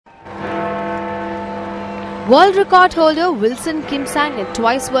World record holder Wilson Kipsang and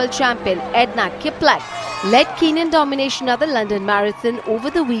twice world champion Stanley Biwott led Kenyan domination of the London Marathon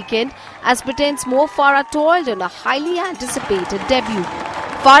over the weekend as Britain's Mo Farah toiled on a highly anticipated debut.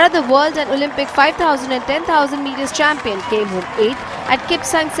 Farah, the world and Olympic 5,000 and 10,000 meters champion, came home 8th and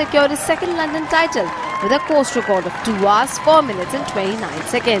Kipsang secured his second London title with a course record of 2 hours, 4 minutes and 29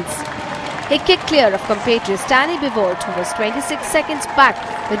 seconds. He kicked clear of compatriot Stanley Biwott, who was 26 seconds back,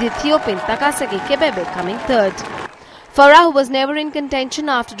 with Ethiopian Kipsang coming third. Farah, who was never in contention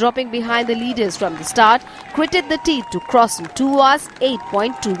after dropping behind the leaders from the start, gritted the teeth to cross in 2 hours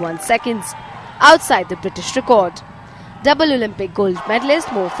 8.21 seconds, outside the British record. Double Olympic gold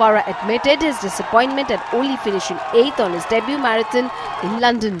medalist Mo Farah admitted his disappointment at only finishing 8th on his debut marathon in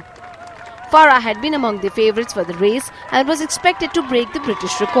London. Farah had been among the favourites for the race and was expected to break the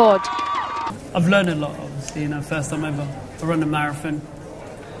British record. I've learned a lot, obviously, first time ever I run a marathon.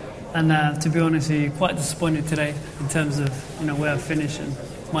 And to be honest with you, quite disappointed today in terms of, where I finished and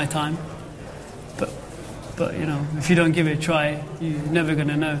my time. But if you don't give it a try, you're never going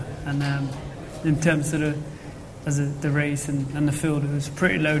to know. And in terms of the race and the field, it was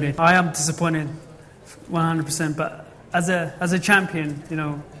pretty loaded. I am disappointed 100%, but as a champion,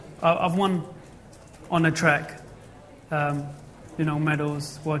 I've won on a track.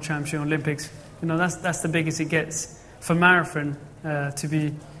 Medals, world championship, Olympics. That's the biggest it gets. For marathon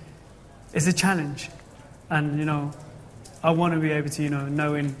it's a challenge, and I want to be able to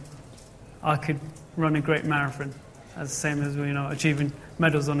knowing I could run a great marathon, as the same as achieving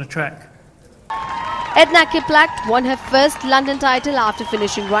medals on a track. Stanley Biwott won her first London title after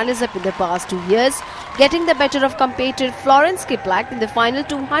finishing runners-up in the past 2 years, getting the better of compatriot Wilson Kipsang in the final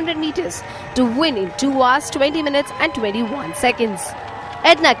 200 meters to win in 2 hours, 20 minutes and 21 seconds.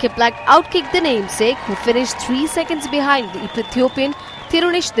 Stanley Biwott outkicked the namesake, who finished 3 seconds behind the Ethiopian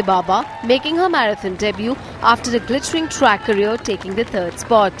Dibaba, making her marathon debut after a glittering track career, taking the 3rd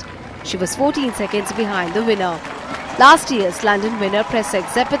spot. She was 14 seconds behind the winner. Last year's London winner Presek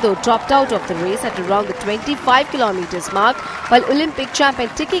Zeppedo dropped out of the race at around the 25 kilometers mark, while Olympic champion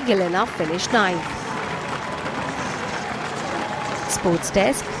Tiki Gilena finished 9th. Sports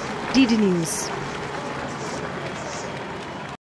Desk, DD News.